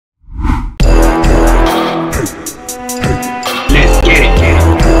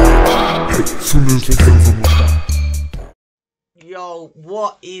Yo,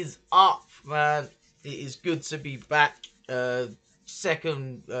 what is up, man? It is good to be back.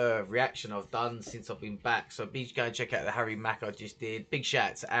 Second reaction I've done since I've been back. So be go and check out the Harry Mack I just did. Big shout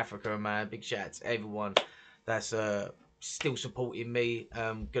out to Africa, man. Big shout out to everyone that's still supporting me.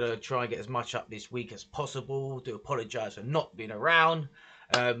 Gonna try and get as much up this week as possible. Do apologise for not being around.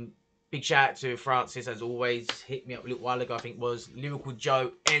 Big shout out to Francis, as always. Hit me up a little while ago, I think it was Lyrical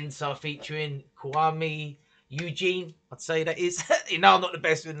Joe Enter featuring Kumai, Eugene, I'd say that is. You know I'm not the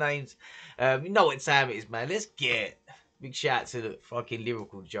best with names. You know what time it is, man. Let's get. Big shout out to the fucking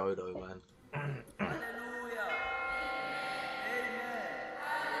Lyrical Joe, though, man.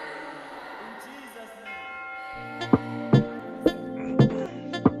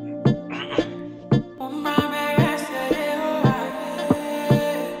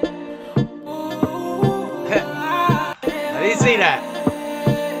 I didn't see that.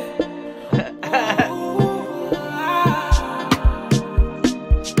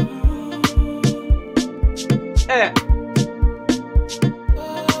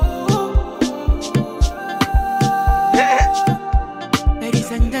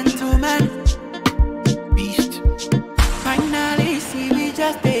 Ladies and gentlemen, beast. Finally, see we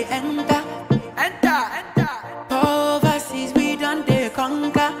just they enter. Overseas we done they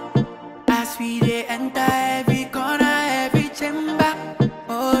conquer. As we they enter every corner, every chamber.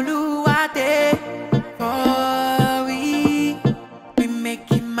 Oluwate for we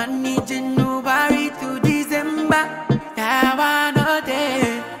making money January to December. Now I know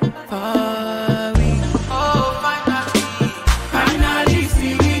they for we. Oh, finally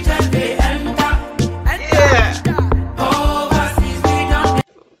see we just they enter. Overseas we done.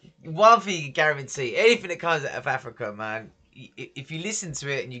 One thing you can guarantee, anything that comes out of Africa, man, if you listen to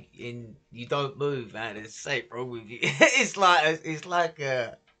it and you don't move, man, there's something wrong with you. it's like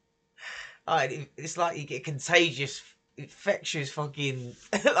you get contagious, infectious fucking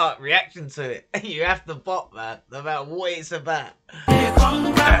like reaction to it. You have to bop, man, no matter what it's about.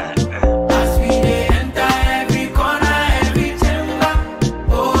 As we they enter every corner, every chamber.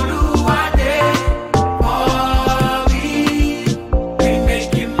 Oluwate for we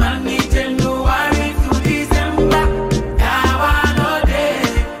making money January to December. Now I know they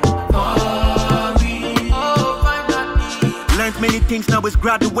for we. Oh, finally. Learned many things, now it's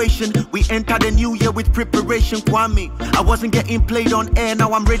graduation. We enter the new year with preparation. Kwame, I wasn't getting played on air,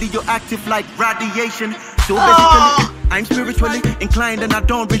 now I'm radioactive like radiation. So basically, I'm spiritually inclined and I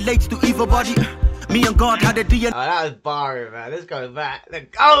don't relate to evil body. Me and God had a DNA. Oh, that was barring, man. Let's go back. The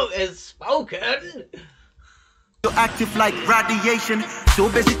GOAT is spoken. Active like radiation. So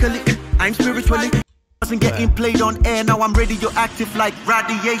basically, I'm spiritually wasn't getting played on air, now I'm radioactive like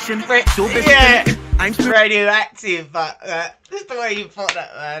radiation. So basically, Yeah. I'm spiritually Radioactive, but just the way you put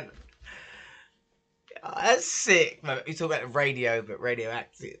that, man. Oh, that's sick, man. You talk about the radio, but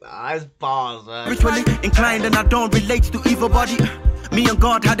radioactive. Oh, that's bars, man. inclined and I don't relate to evil body. Me and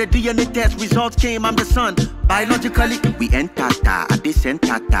God had a DNA test, results came, I'm the son. Biologically, we entata, I be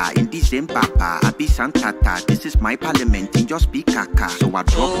sentata, in December, I be santata. This is my parliament, in your speaker. So I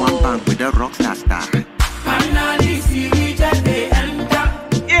drop one bang with a rock star. Finally, see we just they enter.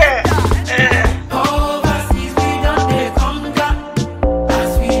 Yeah. Overseas we done they conquer.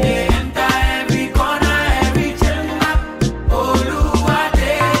 As we they enter every corner, every chamber.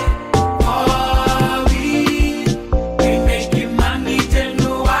 Oluwate for we making money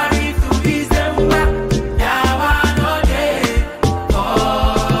January to December. Now I know they for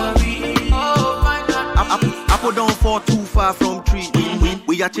we. Oh, finally. Apple don't fall too far from tree.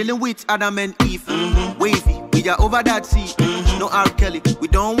 We are chilling with Adam and Eve. Wavy, we are over that sea. No R. Kelly, we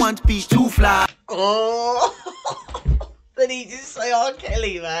don't want P to fly. Oh. Did he just say R.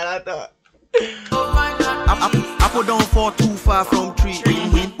 Kelly, man? I thought. Apple don't fall too far from tree.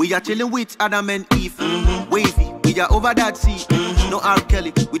 We are chilling with Adam and Eve. Wavy, we are over that sea. No R.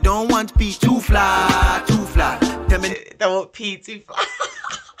 Kelly, we don't want P to fly. Tell me, Don't want P to fly.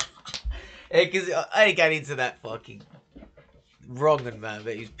 Yeah, because I ain't got into that fucking wrong, man,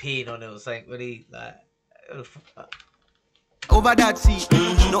 but he was peeing on it or something when he, like, over that sea.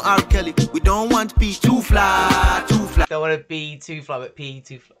 No R. Kelly, we don't want P to fly. Don't want to be too fly, but P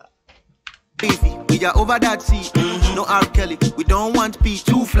to fly. Wavy, we are over that sea. No R. Kelly, we don't want P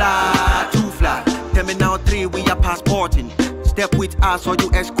to fly. Tell me now, 3, we are passporting. Step with us or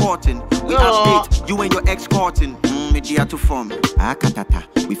you escorting. We are 8, you and your escorting. Media to form. Akatata,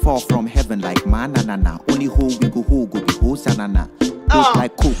 we fall from heaven like manana. Only who we go be hosanana. Look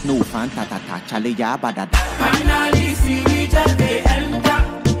like cook, no fantata, chale ya badada. Finally see we just they enter.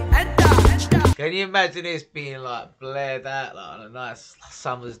 Can you imagine this being like blared out like on a nice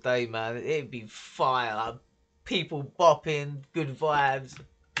summer's day, man? It'd be fire, like people bopping, good vibes.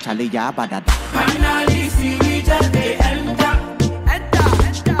 Charlie Yabadada. Finally, see we just they enter.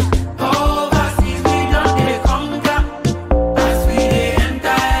 Overseas, we don't they conquer. As we they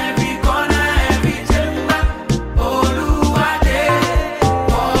enter every corner, every chamber. Oluwade,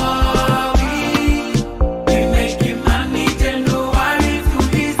 oh we making money January to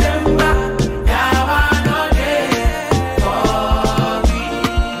December. Yawa no day, oh we.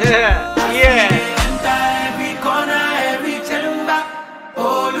 Yeah, yeah. Enter every corner, every chamber.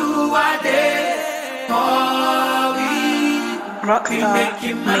 Oluwade, oh we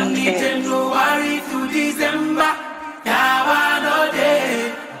making money January to December. Yawa no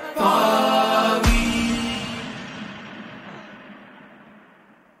day, oh we.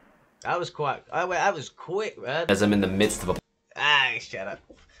 That was quite. That was quick, man. As I'm in the midst of a Ah, shut up.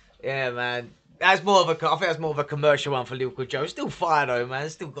 Yeah, man. That's more of a. I think that's more of a commercial one for Lyrical Joe. Still fire though, man.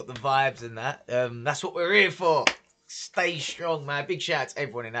 Still got the vibes and that. That's what we're here for. Stay strong, man. Big shout out to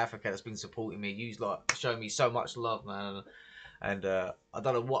everyone in Africa that's been supporting me. You've like showing me so much love, man. And I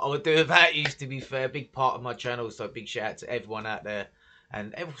don't know what I would do without you. To be fair, big part of my channel. So big shout out to everyone out there,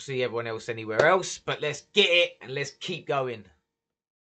 and obviously everyone else anywhere else. But let's get it and let's keep going.